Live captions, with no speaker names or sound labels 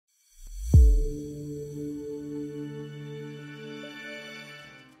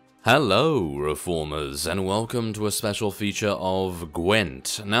Hello, Reformers, and welcome to a special feature of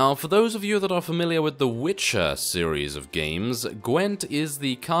GWENT. Now, for those of you that are familiar with the Witcher series of games, GWENT is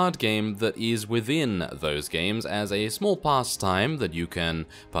the card game that is within those games as a small pastime that you can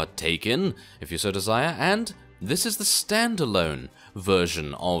partake in, if you so desire, and this is the standalone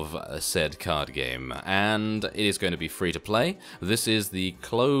version of said card game, and it is going to be free to play. This is the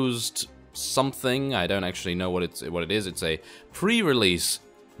closed something, I don't actually know what it is, it's a pre-release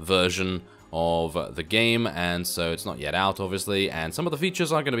version of the game, and so it's not yet out, obviously, and some of the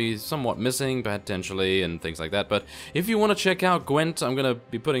features are going to be somewhat missing, potentially, and things like that. But if you want to check out GWENT, I'm going to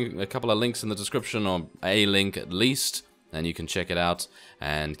be putting a couple of links in the description, or a link at least, and you can check it out,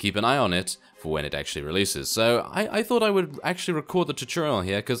 and keep an eye on it for when it actually releases. So I thought I would actually record the tutorial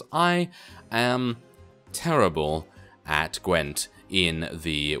here, because I am terrible at GWENT in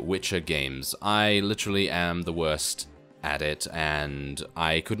the Witcher games. I literally am the worst at it, and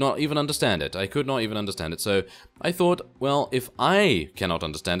I could not even understand it. So I thought, well, if I cannot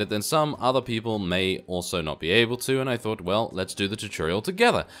understand it, then some other people may also not be able to, and I thought, well, let's do the tutorial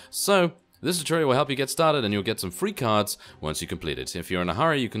together. So this tutorial will help you get started, and you'll get some free cards once you complete it. If you're in a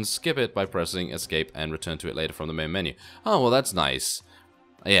hurry, you can skip it by pressing escape and return to it later from the main menu. Oh, well, that's nice.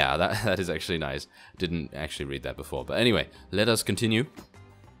 Yeah, that is actually nice. Didn't actually read that before, but anyway, let us continue.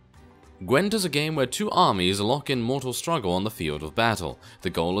 GWENT is a game where two armies lock in mortal struggle on the field of battle. The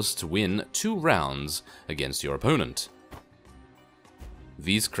goal is to win 2 rounds against your opponent.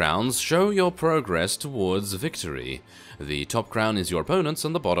 These crowns show your progress towards victory. The top crown is your opponent's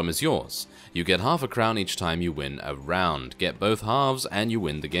and the bottom is yours. You get half a crown each time you win a round. Get both halves and you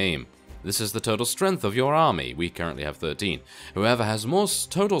win the game. This is the total strength of your army. We currently have 13. Whoever has more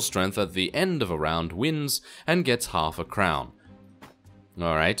total strength at the end of a round wins and gets half a crown.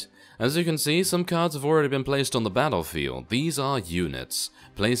 Alright. As you can see, some cards have already been placed on the battlefield. These are units.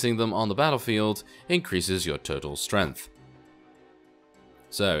 Placing them on the battlefield increases your total strength.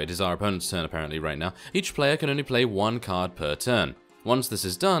 So, it is our opponent's turn apparently right now. Each player can only play 1 card per turn. Once this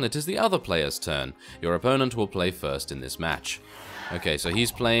is done, it is the other player's turn. Your opponent will play first in this match. Okay, so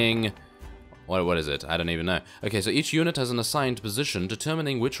he's playing... What is it? I don't even know. Okay, so each unit has an assigned position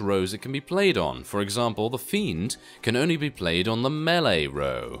determining which rows it can be played on. For example, the Fiend can only be played on the melee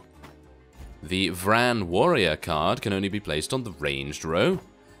row. The Vran Warrior card can only be placed on the ranged row,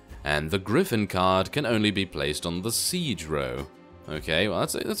 and the Griffin card can only be placed on the siege row. Okay, well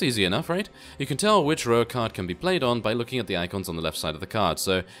that's easy enough, right? You can tell which row a card can be played on by looking at the icons on the left side of the card.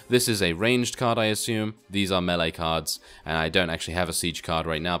 So this is a ranged card, I assume. These are melee cards, and I don't actually have a siege card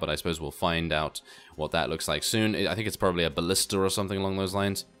right now, but I suppose we'll find out what that looks like soon. I think it's probably a ballista or something along those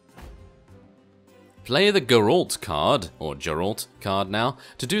lines. Play the Geralt card, or Geralt card now.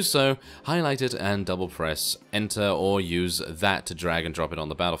 To do so, highlight it and double press enter, or use that to drag and drop it on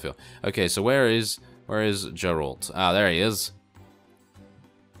the battlefield. Okay, so where is Geralt? Ah, there he is.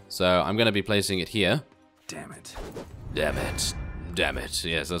 So I'm going to be placing it here. Damn it. Damn it. Damn it.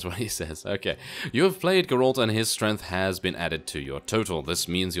 Yes, that's what he says. Okay. You have played Geralt and his strength has been added to your total. This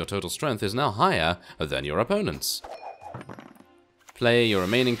means your total strength is now higher than your opponent's. Play your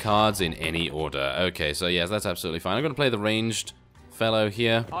remaining cards in any order. Okay, so yes, that's absolutely fine. I'm going to play the ranged fellow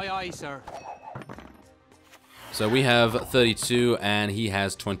here. Aye, aye, sir. So we have 32 and he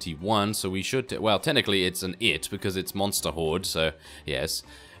has 21, so we should... Well, technically it's an it because it's Monster Horde, so yes.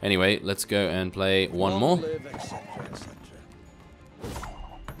 Anyway, let's go and play one more.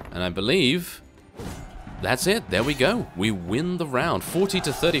 And I believe that's it. There we go. We win the round,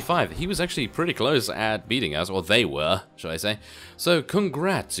 40-35. He was actually pretty close at beating us, or they were, should I say. So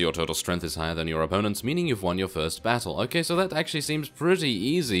congrats, your total strength is higher than your opponent's, meaning you've won your first battle. Okay, so that actually seems pretty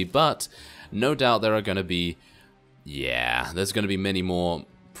easy, but no doubt there are going to be... Yeah, there's going to be many more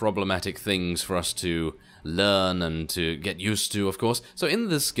problematic things for us to learn and to get used to, of course. So in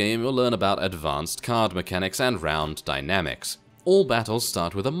this game, you'll learn about advanced card mechanics and round dynamics. All battles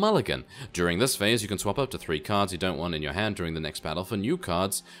start with a mulligan. During this phase, you can swap up to 3 cards you don't want in your hand during the next battle for new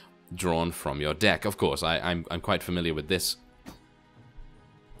cards drawn from your deck. Of course, I'm quite familiar with this.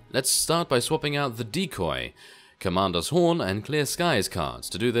 Let's start by swapping out the Decoy, Commander's Horn, and Clear Skies cards.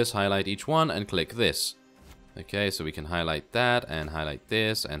 To do this, highlight each one and click this. Okay, so we can highlight that, and highlight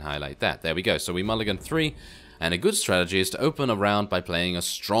this, and highlight that. There we go. So we mulligan 3, and a good strategy is to open a round by playing a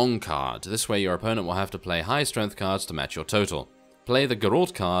strong card. This way your opponent will have to play high strength cards to match your total. Play the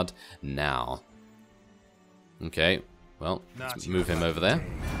Geralt card now. Okay, well, let's move him over there.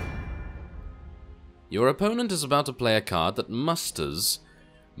 Your opponent is about to play a card that musters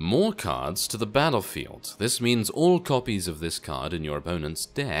more cards to the battlefield. This means all copies of this card in your opponent's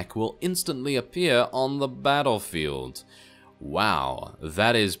deck will instantly appear on the battlefield. Wow,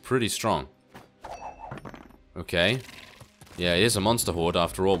 that is pretty strong. Okay. Yeah, it is a monster horde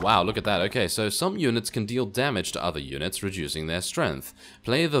after all. Wow, look at that. Okay, so some units can deal damage to other units, reducing their strength.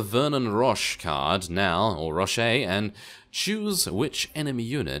 Play the Vernon Roche card now, or Roche, and choose which enemy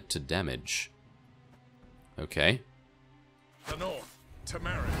unit to damage. Okay. The north,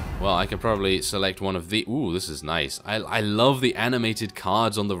 Tamara. Well, I can probably select one of the... Ooh, this is nice. I love the animated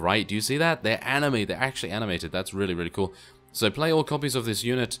cards on the right. Do you see that? They're animated. They're actually animated. That's really, really cool. So play all copies of this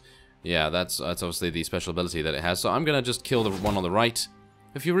unit. Yeah, that's obviously the special ability that it has. So I'm going to just kill the one on the right.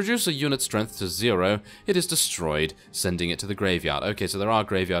 If you reduce a unit's strength to 0, it is destroyed, sending it to the graveyard. Okay, so there are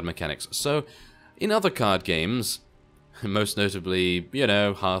graveyard mechanics. So, in other card games, most notably, you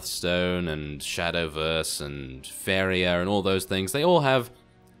know, Hearthstone and Shadowverse and Feria and all those things, they all have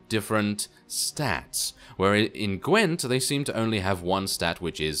different stats. Where in Gwent, they seem to only have one stat,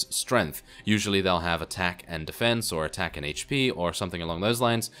 which is strength. Usually they'll have attack and defense, or attack and HP, or something along those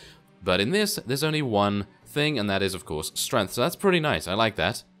lines. But in this, there's only one thing, and that is, of course, strength. So that's pretty nice. I like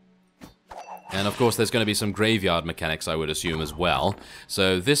that. And, of course, there's going to be some graveyard mechanics, I would assume, as well.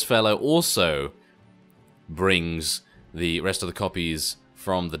 So this fellow also brings the rest of the copies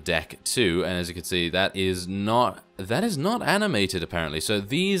from the deck, too. And as you can see, that is not animated, apparently. So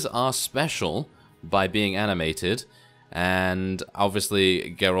these are special by being animated. And,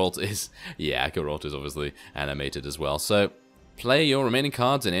 obviously, Geralt is... Yeah, Geralt is obviously animated as well. So... Play your remaining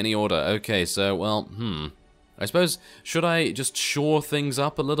cards in any order. Okay, so, well, I suppose, should I just shore things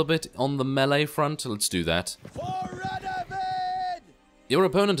up a little bit on the melee front? Let's do that. Your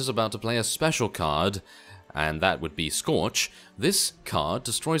opponent is about to play a special card, and that would be Scorch. This card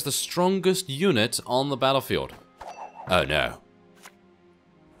destroys the strongest unit on the battlefield. Oh, no.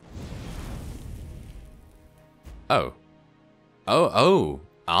 Oh. Oh.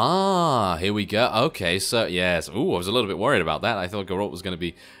 Ah, here we go. Okay, so, yes. Ooh, I was a little bit worried about that. I thought Geralt was going to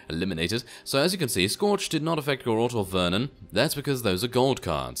be eliminated. So, as you can see, Scorch did not affect Geralt or Vernon. That's because those are gold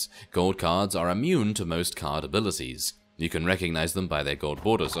cards. Gold cards are immune to most card abilities. You can recognize them by their gold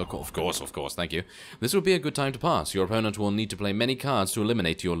borders. Of course, thank you. This would be a good time to pass. Your opponent will need to play many cards to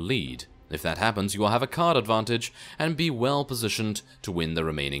eliminate your lead. If that happens, you will have a card advantage and be well positioned to win the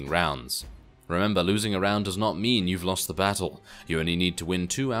remaining rounds. Remember, losing a round does not mean you've lost the battle. You only need to win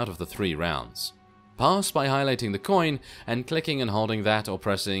 2 out of the 3 rounds. Pass by highlighting the coin and clicking and holding that, or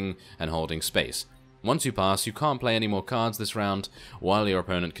pressing and holding space. Once you pass, you can't play any more cards this round, while your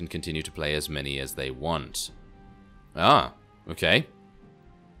opponent can continue to play as many as they want. Ah, okay.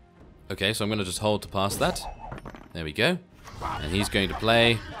 Okay, so I'm going to just hold to pass that. There we go. And he's going to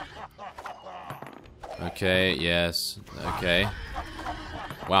play. Okay, yes, okay.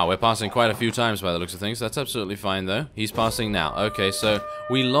 Wow, we're passing quite a few times by the looks of things. That's absolutely fine, though. He's passing now. Okay, so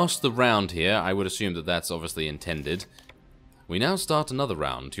we lost the round here. I would assume that that's obviously intended. We now start another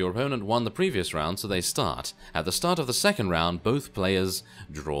round. Your opponent won the previous round, so they start. At the start of the second round, both players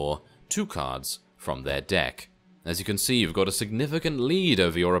draw 2 cards from their deck. As you can see, you've got a significant lead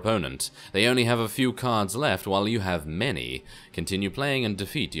over your opponent. They only have a few cards left, while you have many. Continue playing and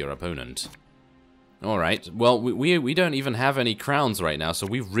defeat your opponent. Alright, well, we don't even have any crowns right now, so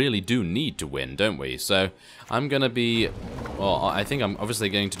we really do need to win, don't we? So, I'm gonna be... Well, I think I'm obviously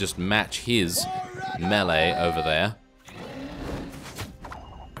going to just match his melee over there.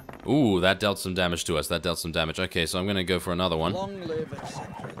 Ooh, that dealt some damage to us, that dealt some damage. Okay, so I'm gonna go for another one. Long live,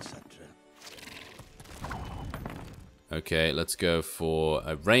 etc., etc. Okay, let's go for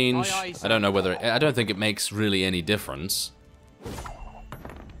a range. I don't know whether... I don't think it makes really any difference.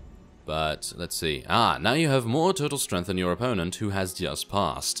 But, let's see. Ah, now you have more total strength than your opponent, who has just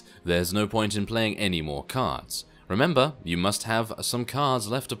passed. There's no point in playing any more cards. Remember, you must have some cards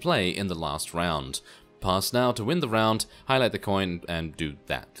left to play in the last round. Pass now to win the round, highlight the coin, and do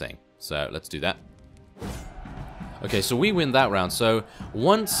that thing. So, let's do that. Okay, so we win that round. So,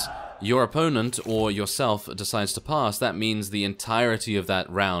 once your opponent or yourself decides to pass, that means the entirety of that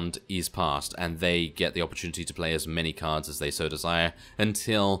round is passed, and they get the opportunity to play as many cards as they so desire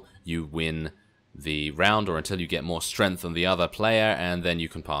until you win the round, or until you get more strength than the other player, and then you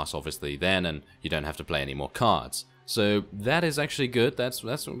can pass, obviously, then, and you don't have to play any more cards. So that is actually good. That's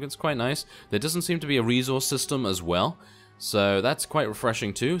quite nice. There doesn't seem to be a resource system as well, so that's quite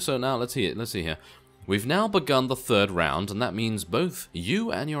refreshing too. So now let's see it. Let's see here. We've now begun the third round, and that means both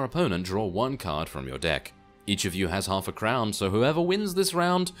you and your opponent draw 1 card from your deck. Each of you has half a crown, so whoever wins this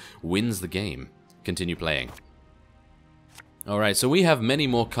round wins the game. Continue playing. Alright, so we have many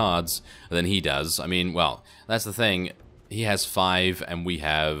more cards than he does. I mean, well, that's the thing. He has 5, and we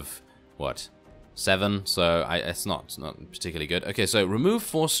have, what, 7? So it's not particularly good. Okay, so remove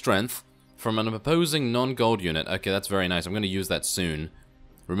 4 strength from an opposing non-gold unit. Okay, that's very nice. I'm going to use that soon.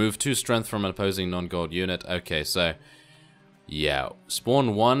 Remove 2 strength from an opposing non-gold unit. Okay, so... yeah,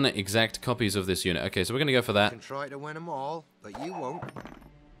 spawn 1 exact copies of this unit. Okay, so we're going to go for that. You can try to win them all, but you won't.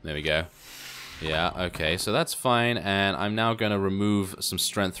 There we go. Yeah, okay, so that's fine, and I'm now going to remove some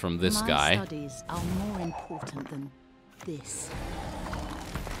strength from this guy. My studies are more important than this.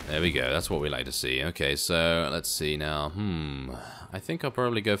 There we go, that's what we like to see. Okay, so let's see now. I think I'll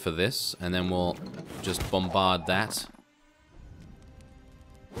probably go for this, and then we'll just bombard that.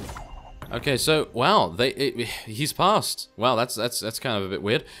 Okay, so, wow, he's passed. Wow, that's kind of a bit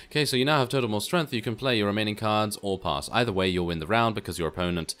weird. Okay, so you now have total more strength. You can play your remaining cards or pass. Either way, you'll win the round because your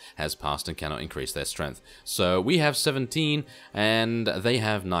opponent has passed and cannot increase their strength. So we have 17 and they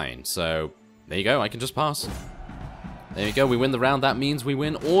have 9. So there you go, I can just pass. There you go, we win the round. That means we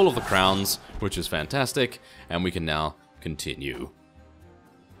win all of the crowns, which is fantastic. And we can now continue.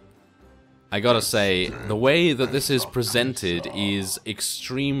 I gotta say, the way that this is presented is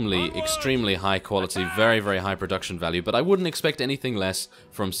extremely, extremely high quality, very, very high production value, but I wouldn't expect anything less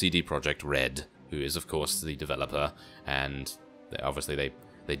from CD Projekt Red, who is, of course, the developer, and obviously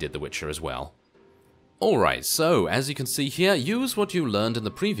they did The Witcher as well. Alright, so, as you can see here, use what you learned in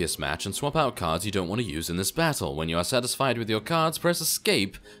the previous match and swap out cards you don't want to use in this battle. When you are satisfied with your cards, press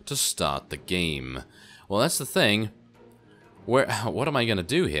Escape to start the game. Well, that's the thing. What am I going to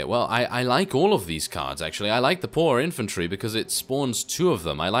do here? Well, I like all of these cards, actually. I like the Poor Infantry because it spawns 2 of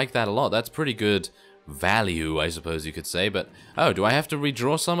them. I like that a lot. That's pretty good value, I suppose you could say. But, oh, do I have to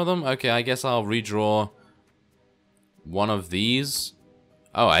redraw some of them? Okay, I guess I'll redraw one of these.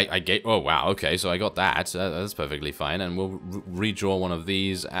 Oh, oh, wow, okay, so I got that. That's perfectly fine. And we'll redraw one of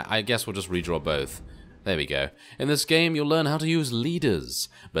these. I guess we'll just redraw both. There we go. In this game, you'll learn how to use leaders.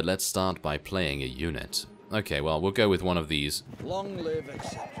 But let's start by playing a unit. Okay, well, we'll go with one of these. Long live,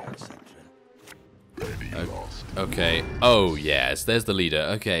 etc., etc. Okay. Oh, yes, there's the leader.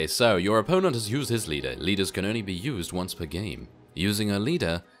 Okay, so your opponent has used his leader. Leaders can only be used once per game. Using a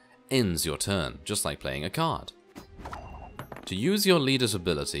leader ends your turn, just like playing a card. To use your leader's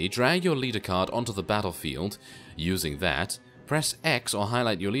ability, drag your leader card onto the battlefield. Using that, press X or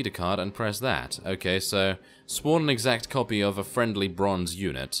highlight your leader card and press that. Okay, so spawn an exact copy of a friendly bronze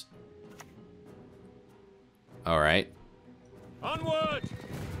unit. Alright. Onward!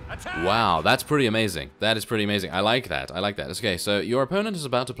 Attack! Wow, that's pretty amazing. That is pretty amazing. I like that. I like that. Okay, so your opponent is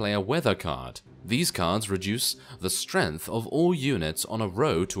about to play a weather card. These cards reduce the strength of all units on a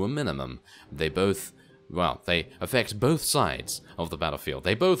row to a minimum. They both... well, they affect both sides of the battlefield.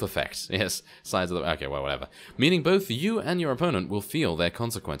 They both affect, yes, sides of the... okay, well, whatever. Meaning both you and your opponent will feel their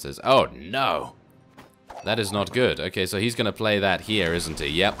consequences. Oh, no! That is not good. Okay, so he's going to play that here, isn't he?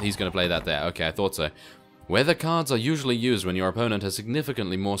 Yep, he's going to play that there. Okay, I thought so. Weather cards are usually used when your opponent has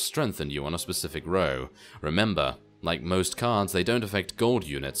significantly more strength than you on a specific row. Remember, like most cards, they don't affect gold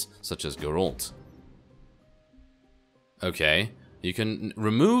units, such as Geralt. Okay, you can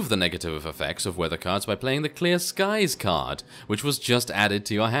remove the negative effects of weather cards by playing the Clear Skies card, which was just added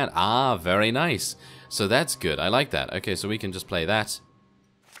to your hand. Ah, very nice. So that's good, I like that. Okay, so we can just play that.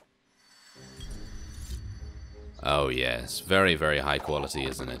 Oh yes, very, very high quality,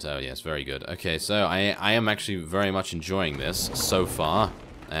 isn't it? Oh yes, very good. Okay, so I am actually very much enjoying this so far.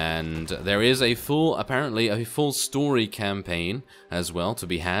 And there is a full, apparently, a full story campaign as well to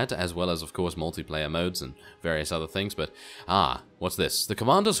be had, as well as, of course, multiplayer modes and various other things. But, what's this? The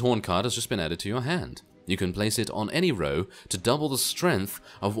Commander's Horn card has just been added to your hand. You can place it on any row to double the strength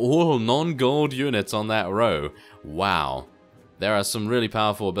of all non-gold units on that row. Wow. There are some really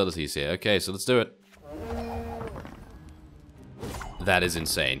powerful abilities here. Okay, so let's do it. That is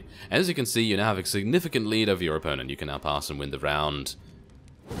insane. As you can see, you now have a significant lead over your opponent. You can now pass and win the round.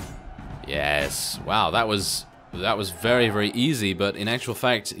 Yes. Wow, that was very, very easy, but in actual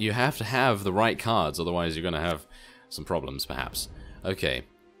fact, you have to have the right cards, otherwise you're going to have some problems, perhaps. Okay,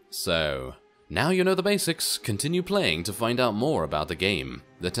 so now you know the basics. Continue playing to find out more about the game,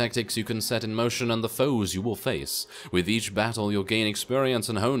 the tactics you can set in motion, and the foes you will face. With each battle, you'll gain experience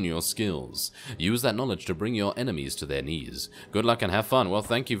and hone your skills. Use that knowledge to bring your enemies to their knees. Good luck and have fun. Well,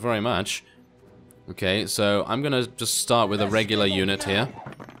 thank you very much. Okay, so I'm going to just start with a regular unit here.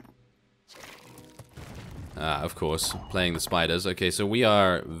 Of course, playing the spiders. Okay, so we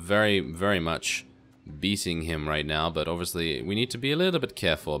are very, very much beating him right now, but obviously we need to be a little bit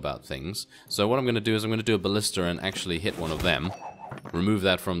careful about things. So what I'm going to do is I'm going to do a ballista and actually hit one of them. Remove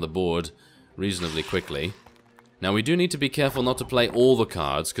that from the board reasonably quickly. Now we do need to be careful not to play all the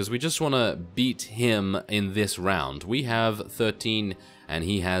cards, because we just want to beat him in this round. We have 13 and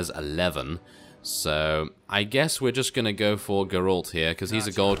he has 11. So, I guess we're just gonna go for Geralt here, because he's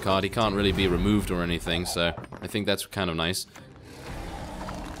a gold card, he can't really be removed or anything, so I think that's kind of nice.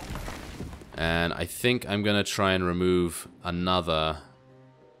 And I think I'm gonna try and remove another...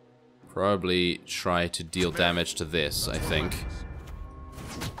 Probably try to deal damage to this, I think.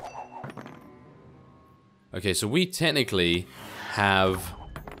 Okay, so we technically have...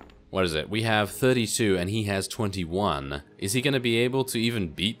 What is it? We have 32 and he has 21. Is he gonna be able to even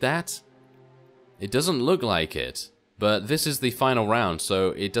beat that? It doesn't look like it, but this is the final round, so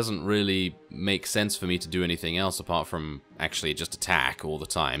it doesn't really make sense for me to do anything else apart from actually just attack all the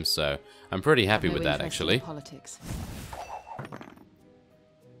time, so I'm pretty happy with that, actually. Politics.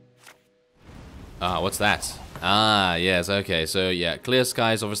 Ah, what's that? Ah, yes, okay, so yeah, clear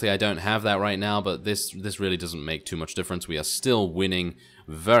skies, obviously I don't have that right now, but this really doesn't make too much difference. We are still winning,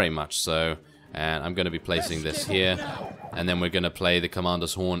 very much so, and I'm going to be placing this here, and then we're going to play the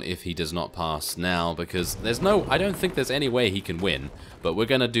Commander's Horn if he does not pass now, because there's no, I don't think there's any way he can win, but we're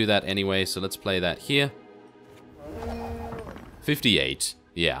going to do that anyway, so let's play that here. 58.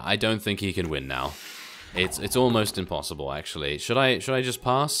 Yeah, I don't think he can win now. It's almost impossible, actually. Should I just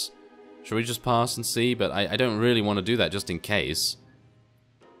pass? Should we just pass and see? But I don't really want to do that, just in case.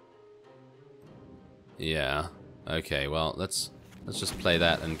 Yeah. Okay, well, let's just play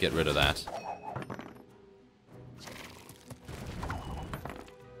that and get rid of that.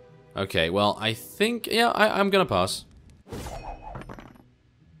 Okay, well, I think... Yeah, I'm gonna pass.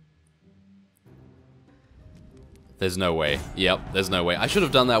 There's no way. Yep, there's no way. I should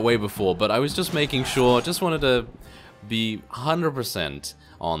have done that way before, but I was just making sure. Just wanted to be 100%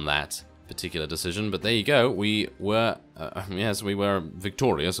 on that particular decision. But there you go. We were... yes, we were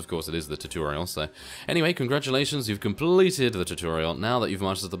victorious. Of course, it is the tutorial. So, anyway, congratulations. You've completed the tutorial. Now that you've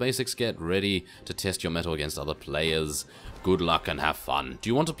mastered the basics, get ready to test your mettle against other players. Good luck and have fun. Do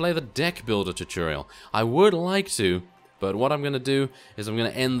you want to play the deck builder tutorial? I would like to, but what I'm going to do is I'm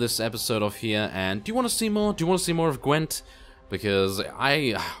going to end this episode off here. And do you want to see more? Do you want to see more of Gwent? Because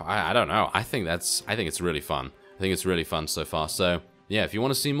I don't know. I think it's really fun. I think it's really fun so far. So yeah, if you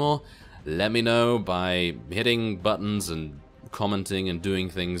want to see more, let me know by hitting buttons and commenting and doing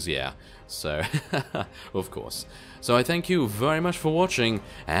things. Yeah. So of course. So I thank you very much for watching,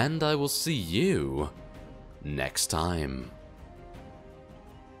 and I will see you next time.